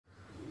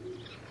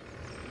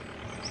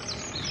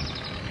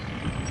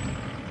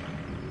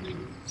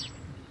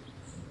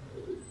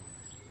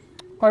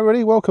Hi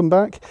everybody, welcome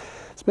back.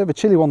 It's a bit of a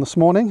chilly one this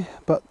morning,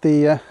 but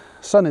the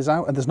sun is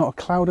out and there's not a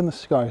cloud in the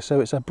sky, so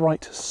it's a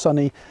bright,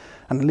 sunny,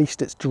 and at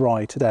least it's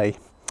dry today.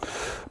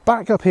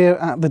 Back up here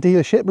at the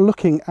dealership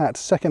looking at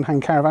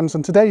second-hand caravans,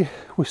 and today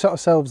we've set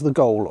ourselves the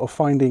goal of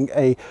finding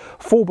a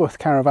 4-berth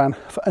caravan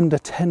for under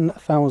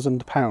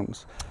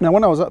 £10,000. Now,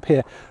 when I was up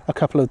here a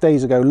couple of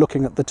days ago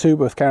looking at the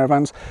 2-berth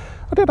caravans,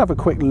 I did have a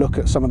quick look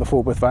at some of the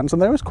 4-berth vans,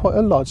 and there is quite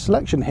a large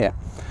selection here.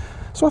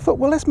 So I thought,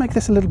 well, let's make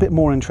this a little bit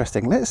more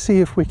interesting. Let's see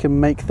if we can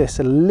make this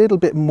a little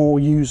bit more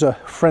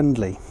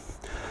user-friendly.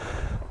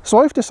 So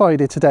I've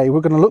decided today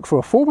we're going to look for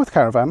a 4-berth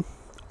caravan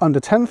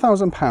under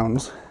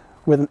 £10,000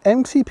 with an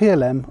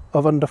MTPLM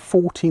of under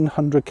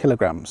 1,400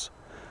 kilograms.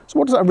 So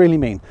what does that really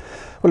mean?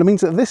 Well, it means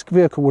that this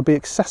vehicle would be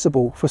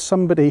accessible for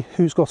somebody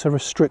who's got a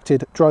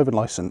restricted driving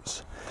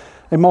licence.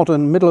 A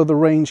modern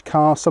middle-of-the-range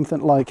car,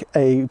 something like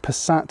a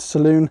Passat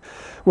Saloon,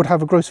 would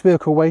have a gross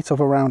vehicle weight of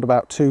around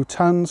about 2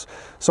 tonnes.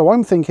 So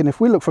I'm thinking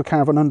if we look for a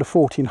caravan under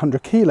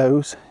 1,400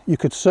 kilos, you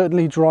could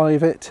certainly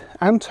drive it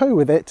and tow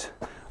with it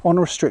on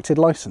a restricted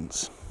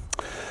licence.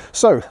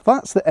 So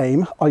that's the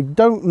aim. I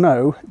don't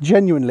know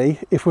genuinely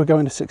if we're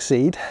going to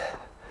succeed,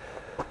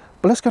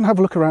 but let's go and have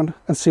a look around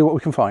and see what we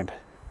can find.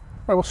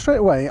 Right, well, straight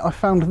away I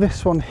found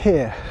this one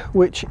here,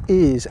 which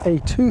is a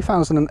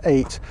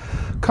 2008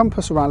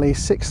 Compass Rally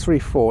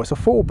 634. It's a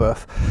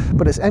 4-berth,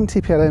 but its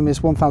MTPLM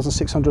is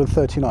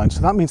 1,639,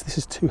 so that means this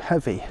is too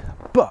heavy.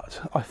 But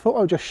I thought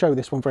I would just show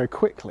this one very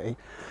quickly.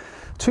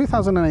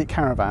 2008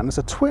 Caravan is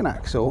a twin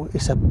axle,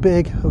 it's a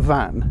big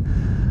van,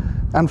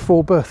 and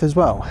 4-berth as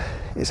well.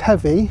 It's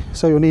heavy,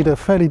 so you'll need a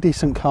fairly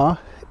decent car.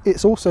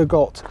 It's also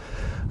got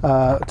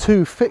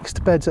 2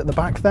 fixed beds at the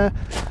back there.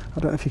 I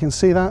don't know if you can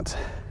see that.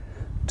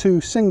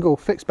 2 single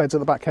fixed beds at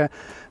the back here,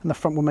 and the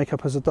front will make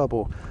up as a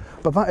double.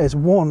 But that is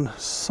one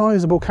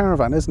sizable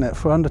caravan, isn't it,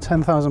 for under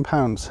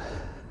 £10,000?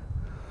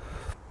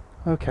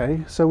 Okay,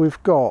 so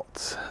we've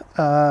got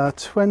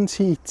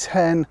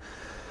 2010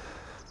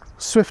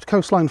 Swift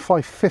Coastline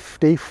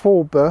 550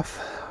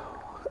 4-berth.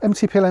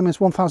 MTPLM is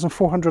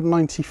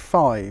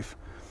 1,495.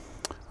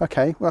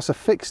 Okay, well, that's a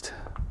fixed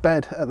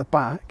bed at the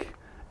back,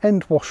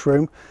 end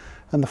washroom,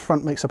 and the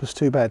front makes up as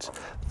 2 beds.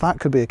 That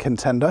could be a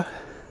contender.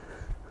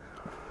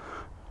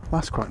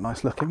 That's quite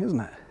nice looking,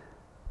 isn't it?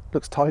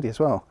 Looks tidy as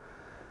well.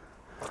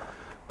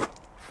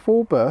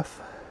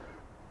 4-berth,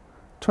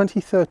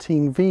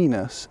 2013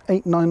 Venus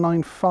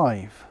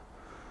 8995.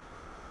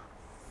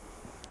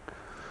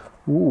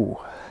 Ooh.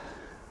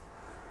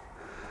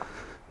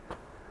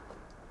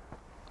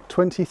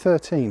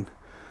 2013.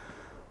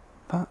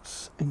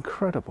 That's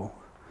incredible.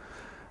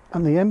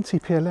 And the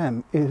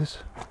MTPLM is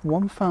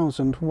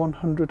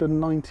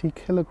 1,190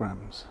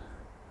 kilograms.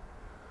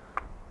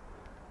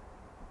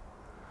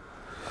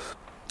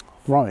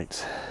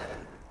 Right,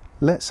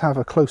 let's have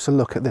a closer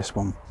look at this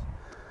one.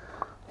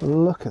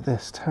 Look at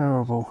this,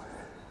 terrible.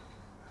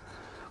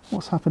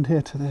 What's happened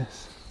here to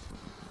this?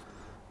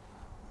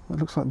 It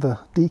looks like the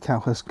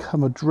decal has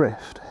come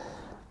adrift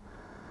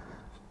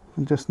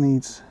and just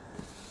needs,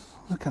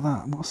 look at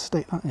that, what a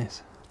state that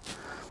is.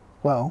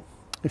 Well,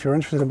 if you're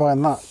interested in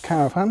buying that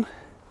caravan,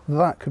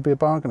 that could be a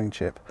bargaining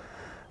chip.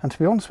 And to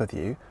be honest with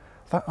you,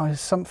 that is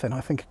something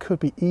I think could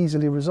be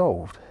easily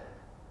resolved.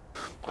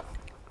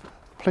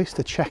 Place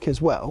to check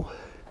as well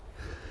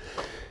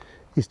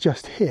is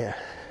just here,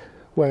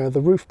 where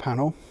the roof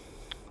panel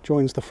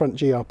joins the front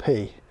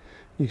GRP.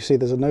 You can see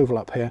there's an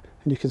overlap here,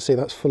 and you can see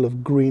that's full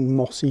of green,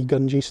 mossy,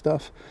 gungy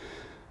stuff.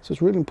 So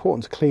it's really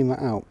important to clean that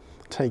out.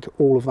 Take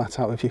all of that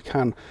out if you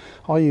can.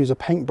 I use a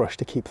paintbrush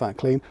to keep that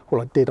clean.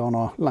 Well, I did on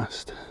our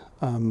last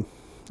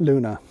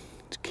Luna,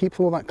 to keep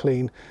all that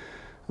clean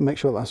and make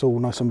sure that's all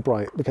nice and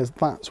bright, because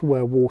that's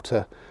where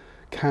water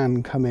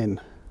can come in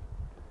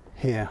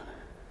here.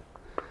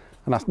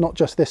 And that's not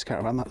just this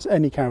caravan, that's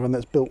any caravan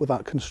that's built with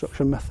that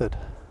construction method.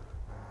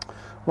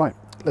 Right,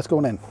 let's go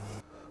on in.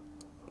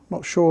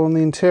 Not sure on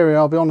the interior,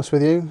 I'll be honest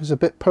with you. It's a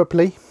bit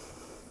purpley.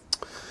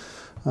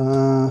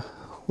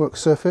 Work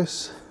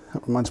surface,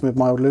 that reminds me of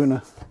my old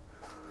Luna.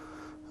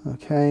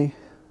 Okay,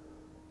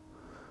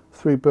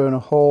 3-burner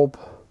hob,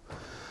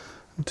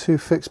 and 2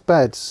 fixed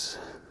beds.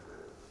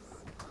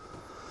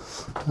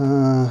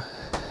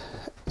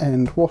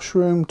 End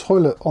washroom,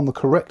 toilet on the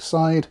correct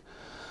side.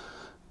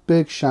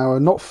 Big shower,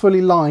 not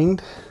fully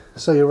lined,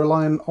 so you're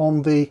relying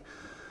on the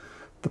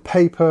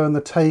paper and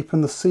the tape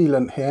and the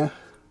sealant here.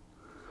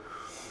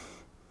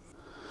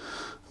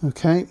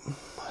 Okay,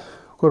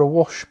 got a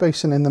wash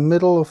basin in the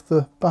middle of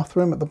the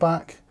bathroom at the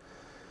back,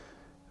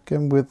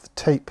 again with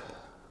tape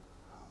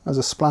as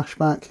a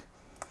splashback.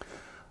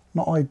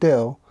 Not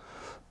ideal,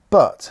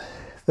 but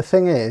the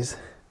thing is,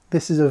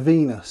 this is a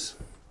Venus.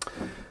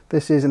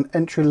 This is an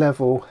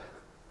entry-level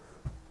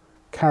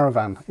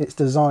caravan. It's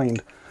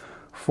designed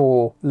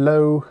for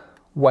low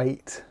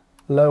weight,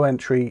 low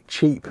entry,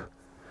 cheap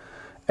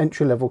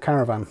entry-level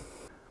caravan.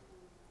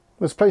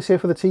 There's a place here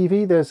for the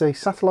TV. There's a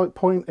satellite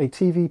point, a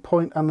TV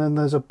point, and then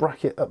there's a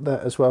bracket up there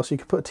as well, so you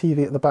can put a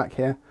TV at the back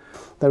here.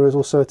 There is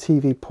also a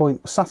TV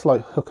point,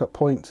 satellite hookup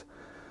point,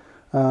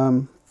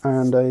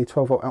 and a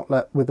 12-volt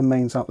outlet with the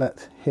mains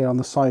outlet here on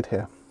the side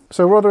here.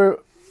 So rather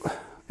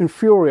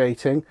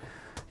infuriating,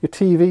 your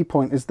TV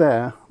point is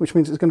there, which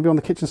means it's going to be on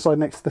the kitchen side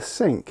next to the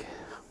sink.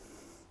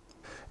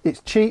 It's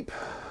cheap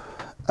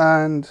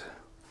and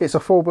it's a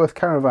 4-berth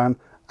caravan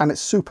and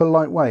it's super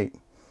lightweight.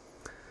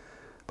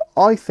 But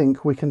I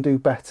think we can do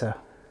better.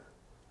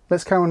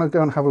 Let's go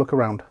and have a look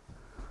around.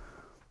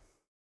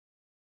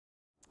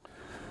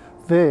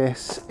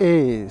 This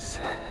is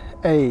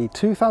a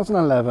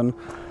 2011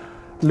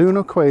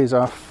 Lunar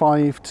Quasar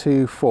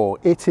 524.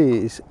 It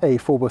is a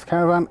 4-berth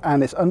caravan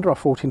and it's under our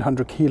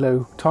 1400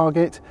 kilo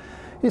target.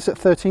 It's at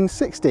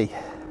 1360.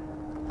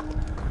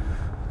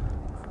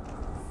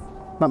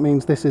 That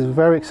means this is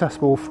very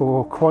accessible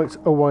for quite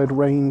a wide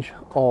range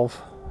of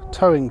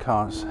towing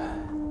cars.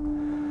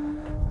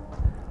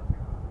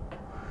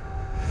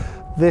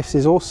 This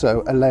is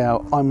also a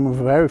layout I'm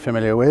very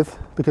familiar with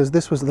because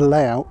this was the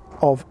layout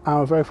of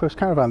our very first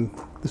caravan.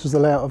 This was the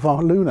layout of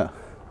our Luna.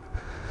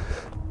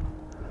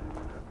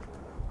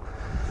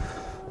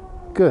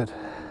 Good.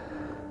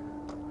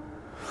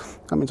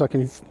 That means I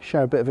can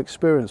share a bit of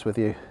experience with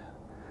you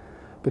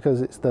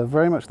because it's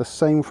very much the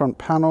same front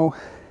panel,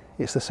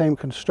 it's the same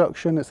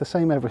construction, it's the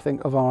same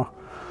everything of our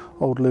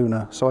old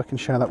Luna, so I can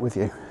share that with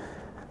you.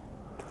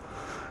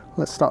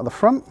 Let's start at the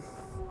front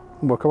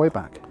and work our way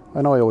back.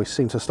 I know I always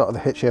seem to start at the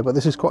hitch here, but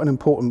this is quite an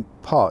important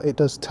part. It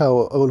does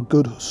tell a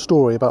good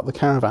story about the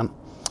caravan.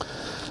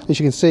 As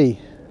you can see,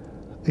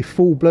 a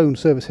full-blown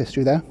service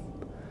history there,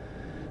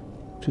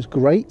 which is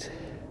great.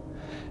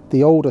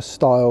 The older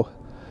style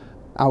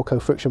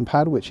Alco friction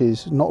pad, which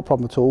is not a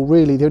problem at all.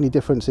 Really, the only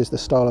difference is the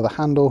style of the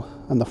handle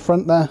and the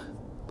front there.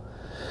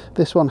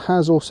 This one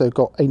has also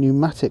got a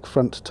pneumatic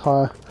front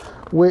tyre,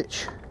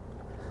 which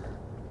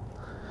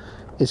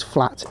is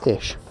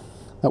flat-ish.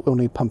 That will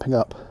need pumping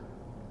up.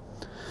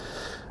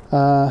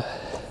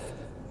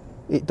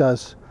 It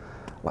does,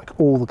 like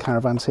all the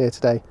caravans here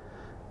today,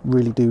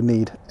 really do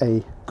need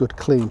a good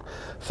clean.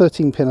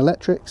 13-pin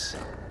electrics.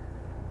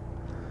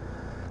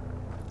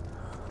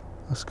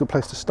 That's a good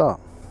place to start.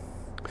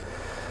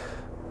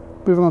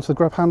 Moving on to the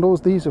grab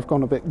handles, these have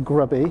gone a bit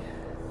grubby.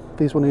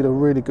 These will need a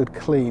really good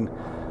clean.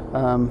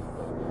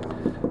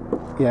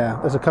 Yeah,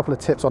 there's a couple of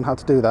tips on how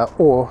to do that,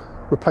 or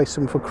replace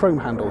them for chrome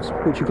handles,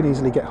 which you can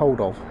easily get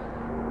hold of.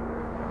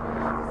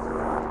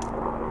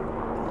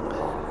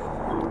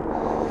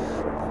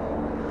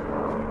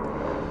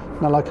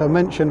 Now, like I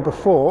mentioned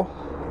before,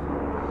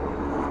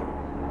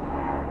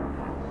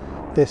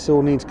 this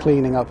all needs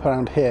cleaning up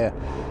around here.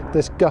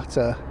 This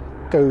gutter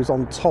goes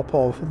on top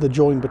of the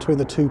join between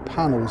the two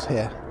panels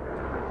here.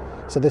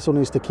 So this all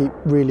needs to keep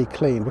really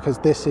clean because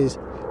this is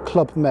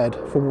Club Med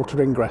for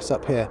water ingress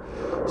up here.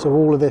 So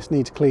all of this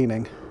needs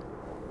cleaning,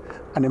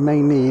 and it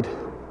may need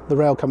the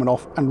rail coming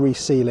off and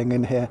resealing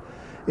in here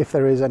if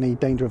there is any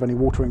danger of any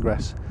water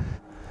ingress.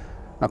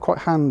 Now, quite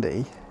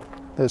handy,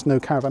 there's no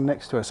caravan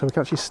next to it, so we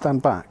can actually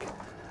stand back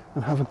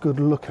and have a good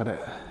look at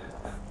it.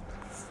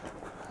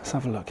 Let's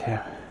have a look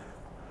here.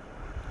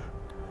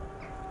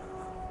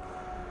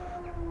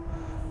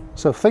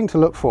 So, thing to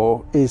look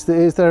for is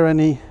there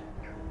any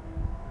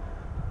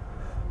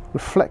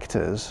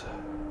reflectors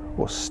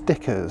or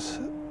stickers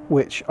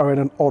which are in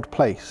an odd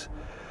place.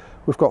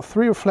 We've got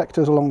 3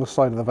 reflectors along the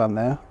side of the van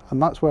there,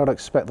 and that's where I'd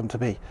expect them to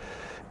be.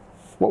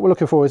 What we're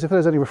looking for is if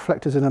there's any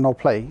reflectors in an odd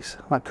place,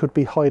 that could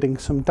be hiding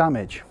some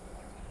damage,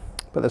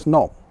 but there's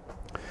not.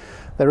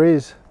 There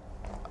is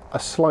a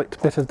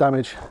slight bit of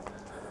damage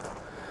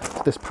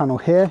to this panel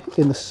here.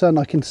 In the sun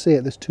I can see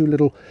it, there's 2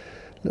 little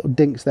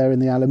dinks there in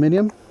the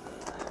aluminium,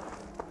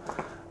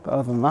 but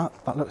other than that,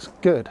 that looks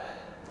good.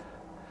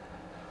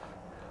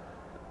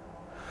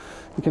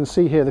 You can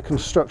see here the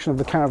construction of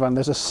the caravan.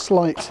 There's a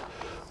slight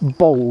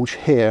bulge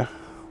here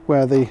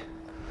where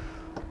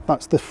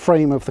that's the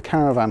frame of the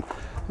caravan.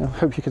 I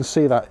hope you can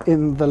see that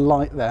in the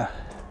light there.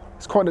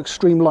 It's quite an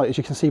extreme light, as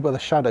you can see by the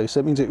shadow, so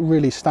it means it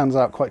really stands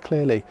out quite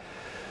clearly.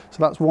 So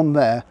that's one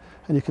there,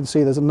 and you can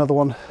see there's another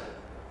one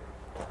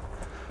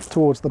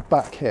towards the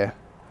back here.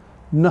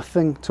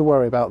 Nothing to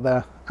worry about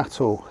there at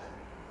all.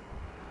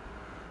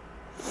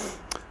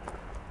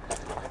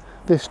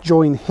 This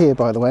join here,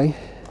 by the way,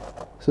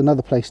 is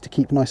another place to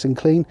keep nice and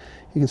clean.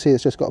 You can see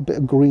it's just got a bit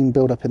of green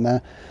build up in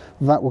there.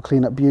 That will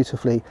clean up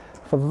beautifully.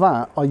 For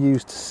that, I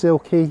used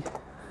Silky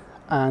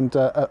and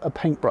a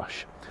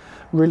paintbrush.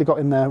 Really got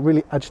in there,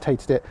 really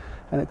agitated it,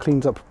 and it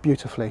cleans up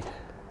beautifully.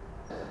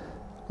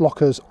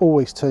 Lockers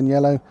always turn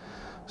yellow,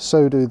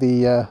 so do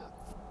the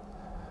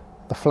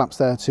flaps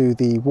there to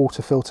the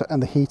water filter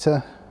and the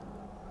heater,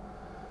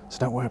 so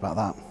don't worry about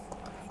that.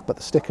 But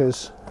the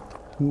stickers,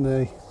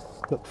 they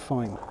look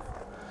fine.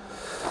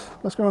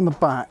 Let's go on the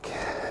back.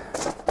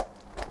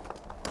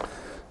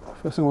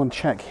 First thing I want to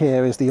check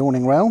here is the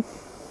awning rail.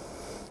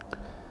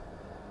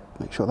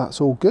 Make sure that's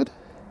all good,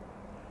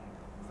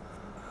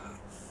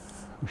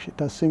 which it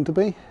does seem to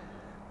be.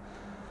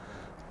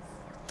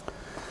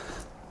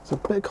 There's a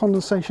bit of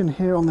condensation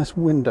here on this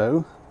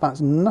window. That's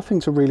nothing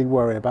to really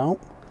worry about.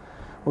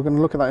 We're going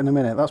to look at that in a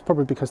minute. That's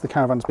probably because the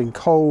caravan's been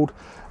cold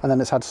and then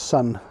it's had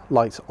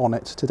sunlight on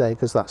it today,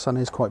 because that sun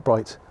is quite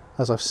bright,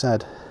 as I've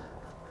said.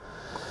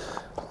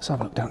 Let's have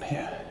a look down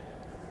here.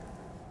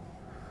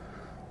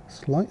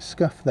 Slight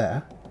scuff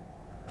there,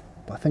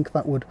 but I think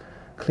that would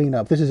clean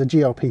up. This is a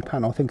GLP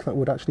panel. I think that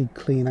would actually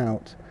clean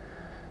out.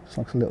 It's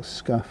like a little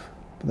scuff,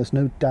 but there's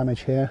no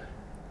damage here.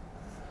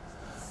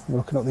 We're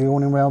looking at the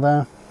awning rail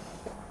there.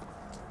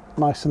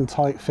 Nice and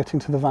tight fitting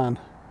to the van.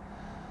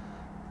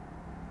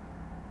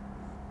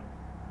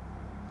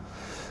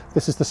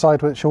 This is the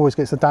side which always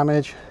gets the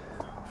damage,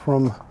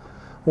 from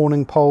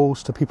awning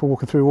poles to people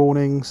walking through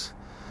awnings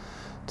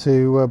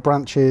to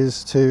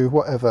branches to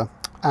whatever.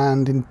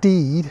 And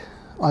indeed,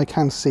 I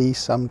can see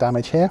some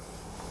damage here.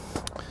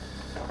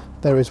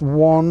 There is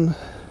one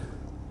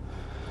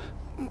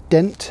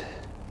dent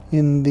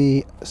in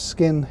the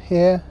skin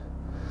here,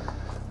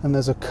 and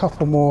there's a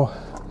couple more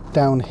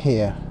down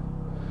here.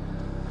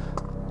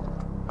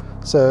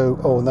 So,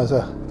 oh, and there's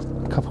a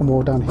couple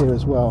more down here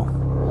as well.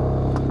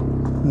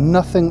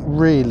 Nothing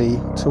really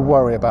to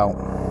worry about.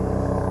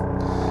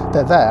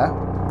 They're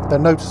there, they're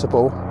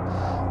noticeable,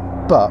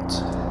 but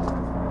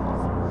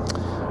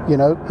you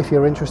know, if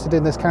you're interested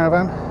in this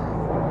caravan,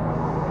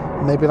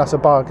 maybe that's a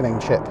bargaining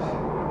chip.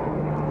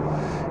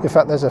 In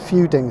fact, there's a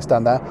few dings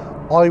down there.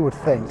 I would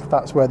think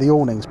that's where the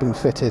awning's been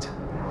fitted.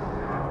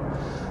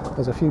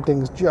 There's a few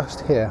dings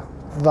just here.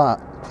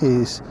 That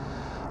is,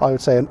 I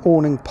would say, an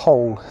awning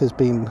pole has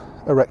been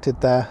erected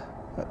there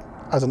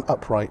as an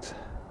upright.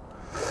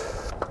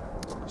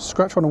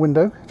 Scratch on a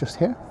window just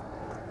here.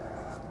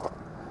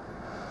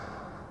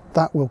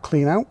 That will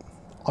clean out.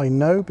 I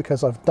know,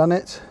 because I've done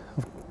it.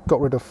 I've got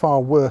rid of far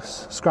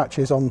worse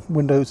scratches on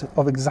windows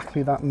of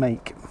exactly that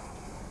make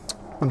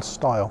and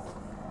style.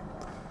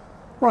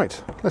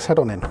 Right, let's head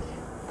on in.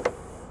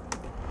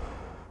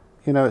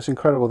 You know, it's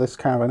incredible. This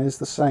caravan is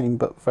the same,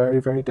 but very,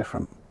 very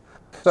different.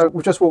 So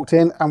we've just walked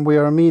in and we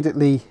are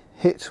immediately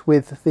hit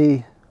with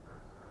the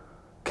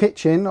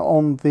kitchen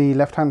on the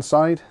left-hand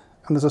side.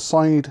 And there's a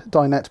side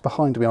dinette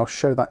behind me. I'll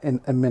show that in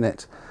a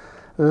minute.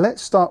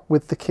 Let's start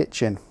with the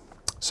kitchen.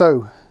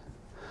 So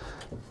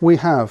we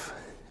have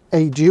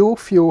a dual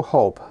fuel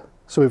hob.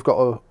 So we've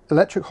got an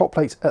electric hot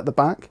plate at the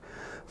back,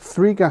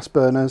 3 gas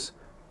burners,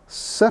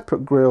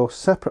 separate grill,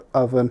 separate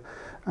oven,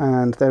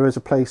 and there is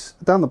a place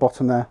down the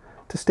bottom there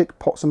to stick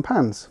pots and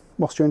pans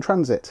whilst you're in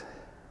transit.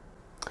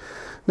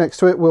 Next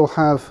to it we'll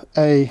have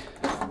a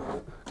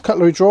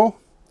cutlery drawer.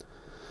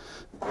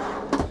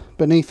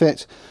 Beneath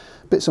it,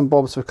 bits and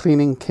bobs for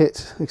cleaning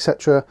kit,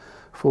 etc.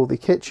 for the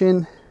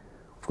kitchen.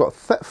 We've got a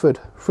Thetford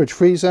fridge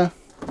freezer,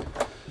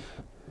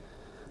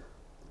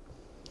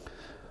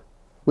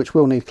 which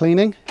will need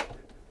cleaning.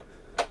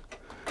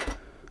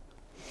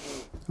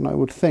 And I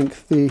would think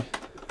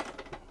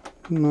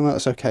no,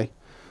 that's okay.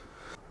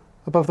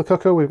 Above the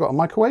cooker we've got a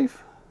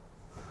microwave.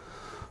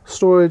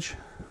 Storage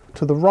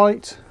to the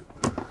right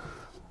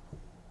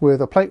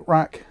with a plate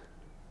rack,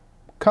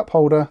 cup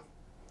holder,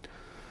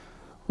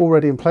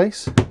 already in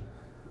place.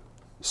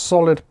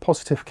 Solid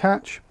positive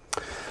catch.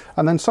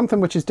 And then something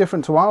which is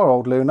different to our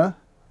old Luna,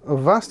 a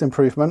vast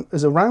improvement,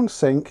 is a round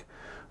sink,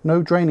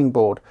 no draining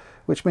board,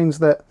 which means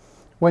that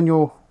when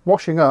you're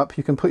washing up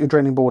you can put your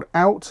draining board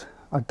out.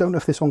 I don't know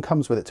if this one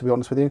comes with it, to be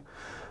honest with you,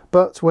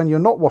 but when you're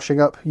not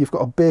washing up you've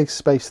got a big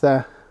space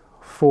there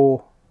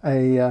for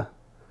a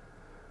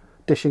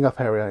dishing up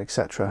area,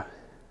 etc.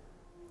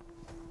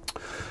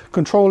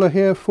 Controller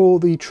here for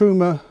the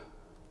Truma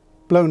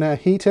blown air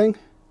heating.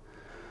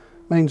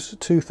 Mains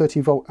 230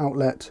 volt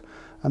outlet,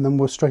 and then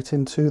we're straight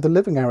into the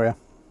living area.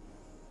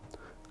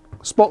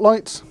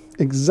 Spotlights,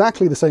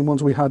 exactly the same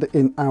ones we had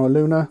in our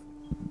Luna.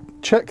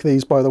 Check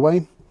these, by the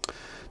way.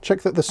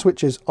 Check that the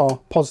switches are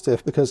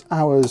positive, because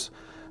ours,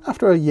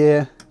 after a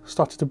year,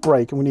 started to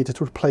break and we needed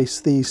to replace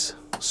these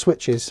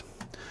switches.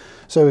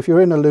 So if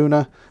you're in a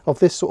Luna of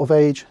this sort of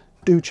age,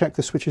 do check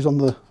the switches on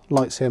the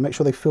lights here, make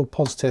sure they feel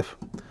positive.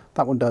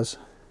 That one does.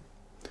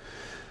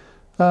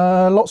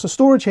 Lots of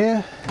storage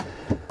here.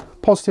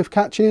 Positive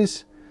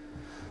catches.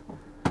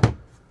 And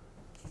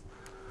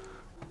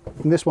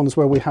this one's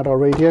where we had our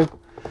radio,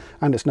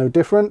 and it's no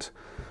different.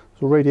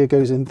 So radio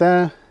goes in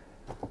there,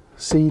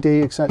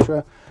 CD,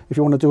 etc. If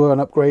you want to do an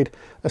upgrade,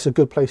 that's a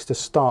good place to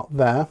start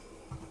there.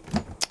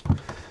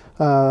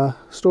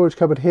 Storage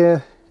cupboard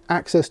here.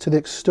 Access to the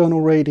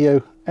external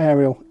radio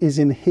aerial is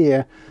in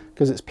here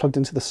because it's plugged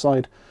into the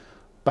side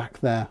back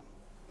there.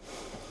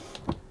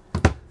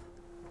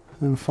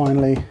 And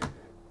finally,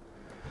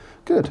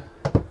 good.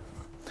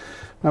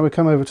 Now we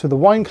come over to the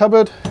wine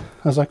cupboard,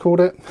 as I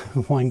called it,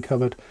 the wine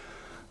cupboard.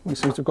 We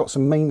seem to have got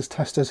some mains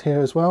testers here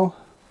as well.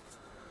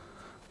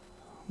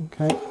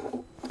 Okay.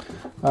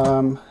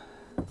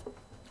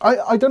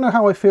 I don't know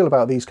how I feel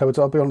about these cupboards,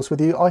 I'll be honest with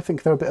you. I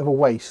think they're a bit of a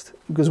waste,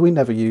 because we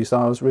never used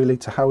ours really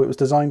to how it was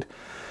designed.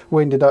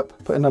 We ended up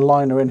putting a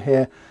liner in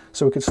here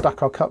so we could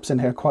stack our cups in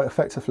here quite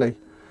effectively.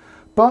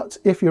 But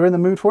if you're in the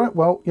mood for it,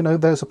 well, you know,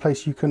 there's a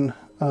place you can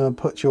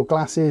put your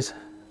glasses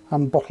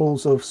and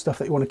bottles of stuff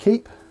that you want to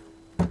keep.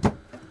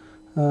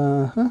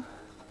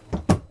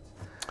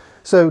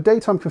 So So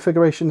daytime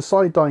configuration,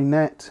 side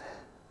dinette,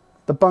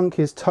 the bunk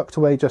is tucked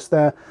away just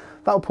there.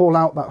 That'll pull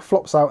out, that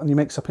flops out, and you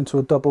makes up into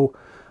a double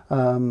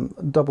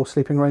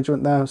sleeping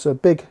arrangement there. So a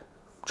big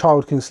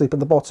child can sleep at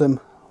the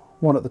bottom,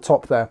 one at the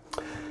top there.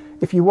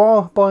 If you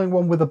are buying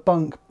one with a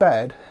bunk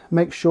bed,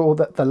 make sure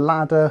that the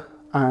ladder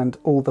and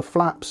all the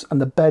flaps and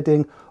the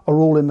bedding are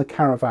all in the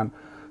Caravan.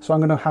 So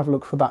I'm going to have a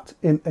look for that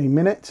in a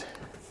minute.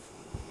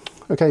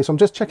 Okay, so I'm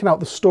just checking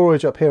out the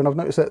storage up here, and I've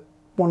noticed that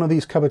one of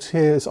these cupboards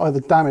here is either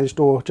damaged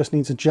or just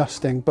needs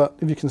adjusting, but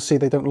if you can see,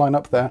 they don't line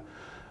up there.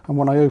 And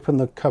when I open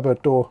the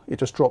cupboard door, it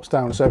just drops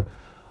down. So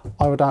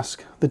I would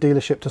ask the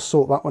dealership to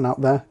sort that one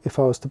out there if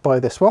I was to buy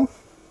this one.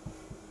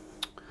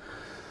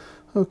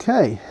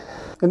 Okay,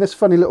 and this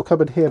funny little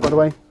cupboard here, by the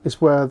way, is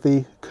where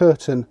the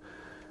curtain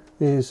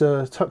is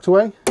tucked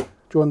away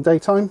during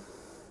daytime,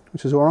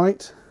 which is all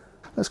right.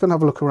 Let's go and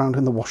have a look around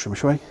in the washroom,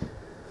 shall we?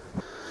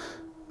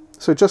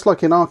 So just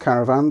like in our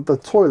Caravan, the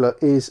toilet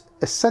is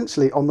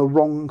essentially on the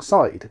wrong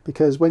side,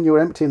 because when you're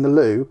emptying the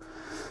loo,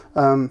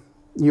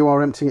 you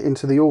are emptying it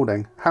into the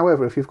awning.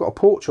 However, if you've got a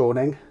porch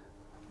awning,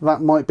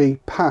 that might be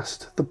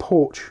past the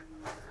porch,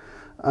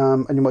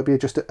 and you might be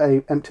just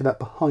to empty that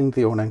behind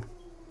the awning.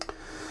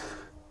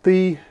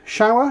 The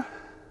shower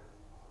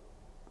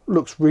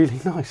looks really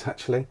nice,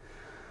 actually.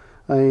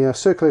 A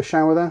circular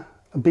shower there,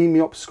 a beam me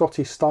up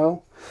Scottish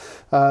style.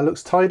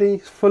 Looks tidy,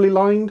 fully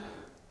lined,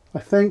 I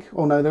think.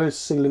 Oh no, there is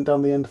sealant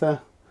down the end there.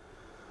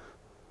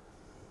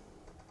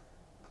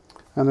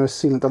 And there is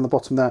sealant down the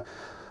bottom there.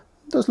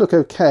 It does look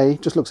okay,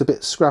 just looks a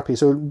bit scrappy.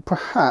 So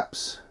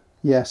perhaps,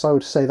 yes, I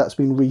would say that's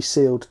been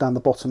resealed down the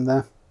bottom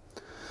there.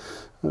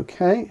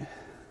 Okay.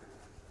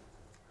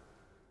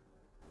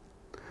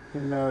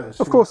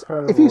 Of course,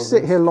 if you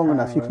sit here long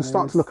enough, you can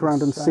start to look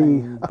around and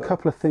see a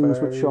couple of things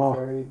which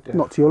are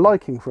not to your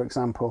liking, for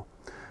example.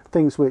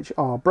 Things which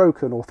are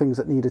broken or things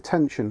that need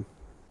attention.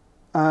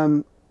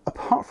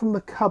 Apart from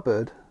the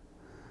cupboard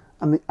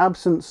and the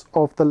absence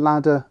of the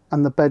ladder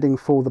and the bedding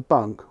for the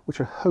bunk, which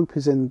I hope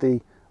is in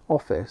the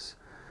office,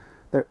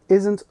 there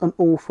isn't an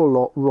awful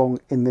lot wrong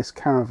in this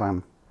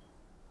Caravan.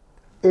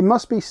 It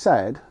must be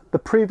said, the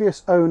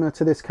previous owner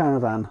to this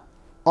Caravan,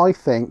 I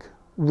think,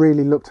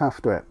 really looked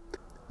after it.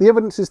 The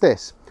evidence is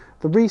this: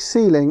 the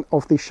resealing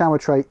of the shower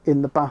tray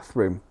in the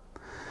bathroom.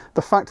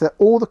 The fact that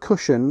all the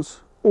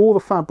cushions, all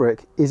the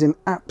fabric is in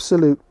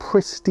absolute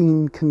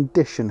pristine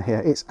condition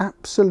here. It's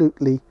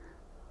absolutely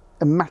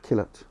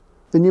immaculate.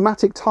 The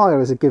pneumatic tyre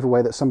is a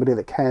giveaway that somebody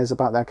that cares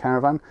about their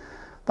Caravan.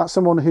 That's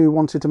someone who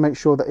wanted to make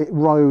sure that it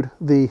rode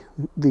the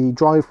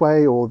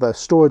driveway or the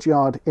storage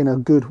yard in a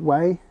good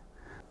way.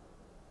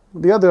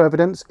 The other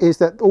evidence is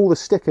that all the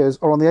stickers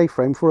are on the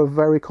A-frame for a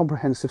very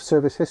comprehensive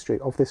service history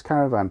of this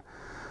Caravan.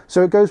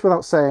 So it goes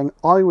without saying,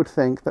 I would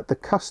think that the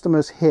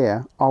customers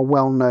here are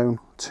well known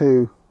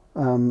to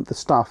the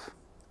staff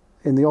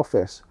in the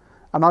office,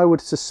 and I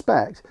would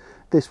suspect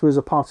this was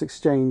a part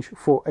exchange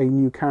for a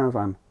new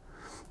Caravan.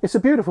 It's a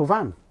beautiful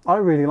van. I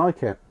really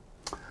like it.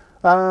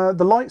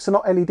 The lights are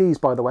not LEDs,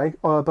 by the way,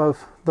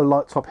 above the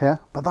light top here,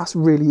 but that's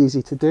really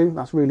easy to do.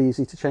 That's really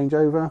easy to change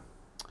over.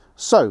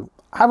 So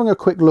having a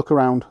quick look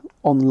around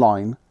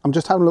online, I'm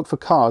just having a look for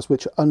cars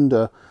which are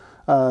under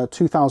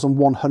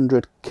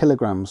 2,100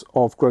 kilograms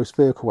of gross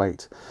vehicle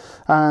weight,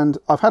 and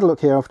I've had a look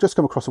here. I've just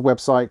come across a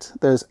website.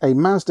 There's a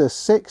Mazda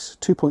 6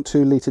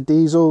 2.2 litre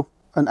diesel,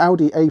 an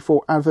Audi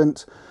A4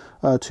 Avant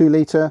 2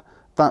 litre,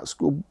 that's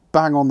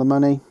bang on the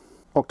money.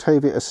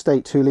 Octavia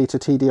Estate 2 litre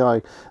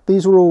TDI.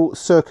 These are all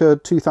circa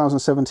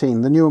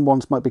 2017. The newer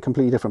ones might be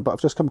completely different, but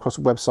I've just come across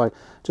a website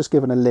just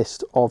given a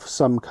list of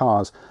some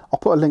cars. I'll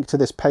put a link to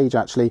this page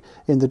actually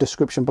in the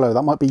description below.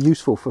 That might be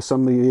useful for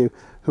some of you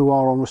who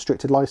are on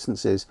restricted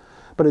licenses.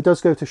 But it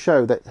does go to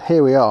show that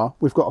here we are.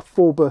 We've got a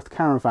 4-berth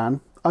Caravan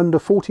under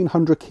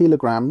 1,400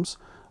 kilograms,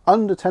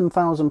 under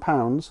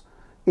 £10,000,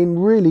 in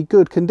really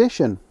good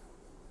condition.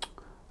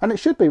 And it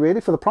should be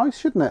really for the price,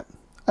 shouldn't it?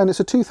 And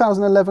it's a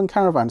 2011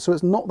 Caravan, so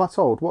it's not that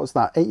old. What is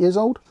that, 8 years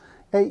old?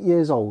 8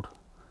 years old.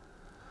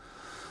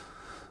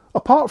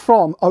 Apart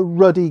from a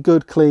ruddy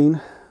good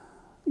clean,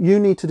 you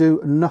need to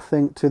do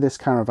nothing to this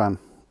Caravan,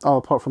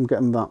 apart from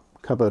getting that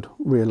cupboard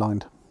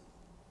realigned.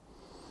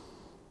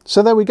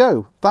 So there we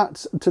go.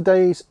 That's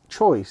today's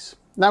choice.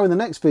 Now in the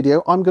next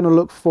video, I'm going to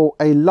look for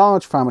a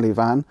large family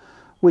van,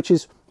 which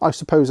is, I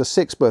suppose, a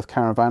 6-berth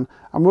Caravan,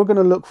 and we're going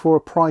to look for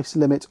a price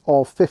limit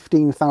of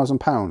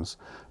 £15,000.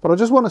 But I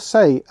just want to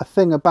say a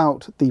thing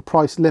about the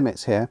price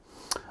limits here.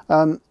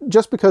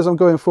 Just because I'm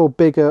going for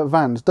bigger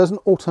vans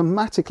doesn't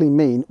automatically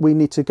mean we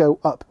need to go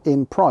up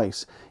in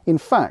price. In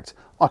fact,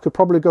 I could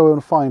probably go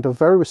and find a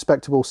very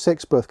respectable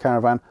 6-berth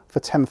Caravan for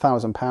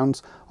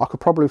 £10,000. I could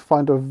probably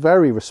find a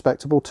very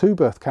respectable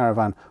 2-berth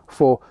Caravan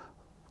for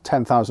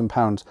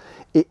 £10,000.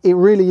 It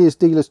really is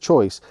dealer's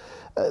choice.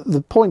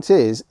 The point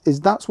is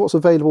that's what's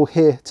available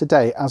here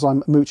today as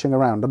I'm mooching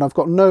around, and I've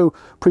got no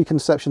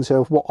preconceptions here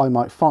of what I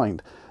might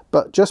find.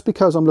 But just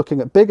because I'm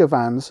looking at bigger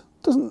vans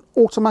doesn't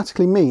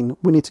automatically mean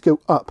we need to go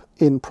up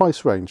in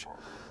price range.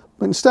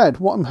 But instead,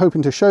 what I'm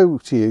hoping to show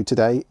to you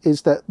today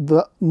is that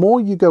the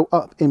more you go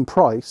up in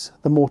price,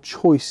 the more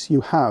choice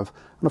you have.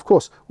 And of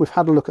course, we've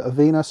had a look at a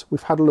Venus,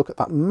 we've had a look at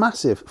that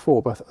massive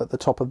 4-berth at the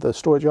top of the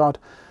storage yard,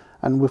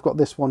 and we've got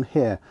this one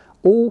here,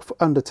 all for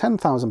under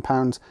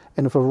 £10,000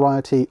 in a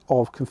variety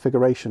of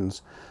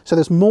configurations. So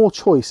there's more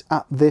choice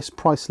at this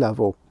price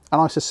level. And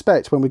I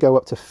suspect when we go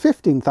up to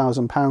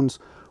 £15,000,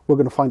 we're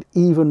going to find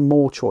even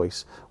more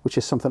choice, which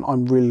is something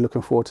I'm really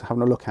looking forward to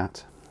having a look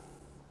at.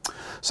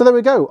 So there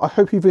we go. I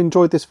hope you've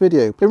enjoyed this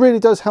video. It really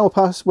does help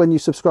us when you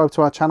subscribe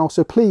to our channel,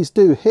 so please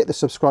do hit the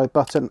subscribe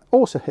button,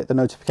 also hit the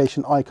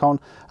notification icon,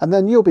 and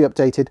then you'll be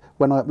updated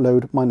when I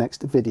upload my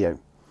next video.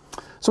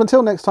 So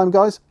until next time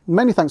guys,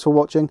 many thanks for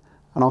watching,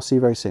 and I'll see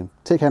you very soon.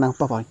 Take care now,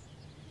 bye bye.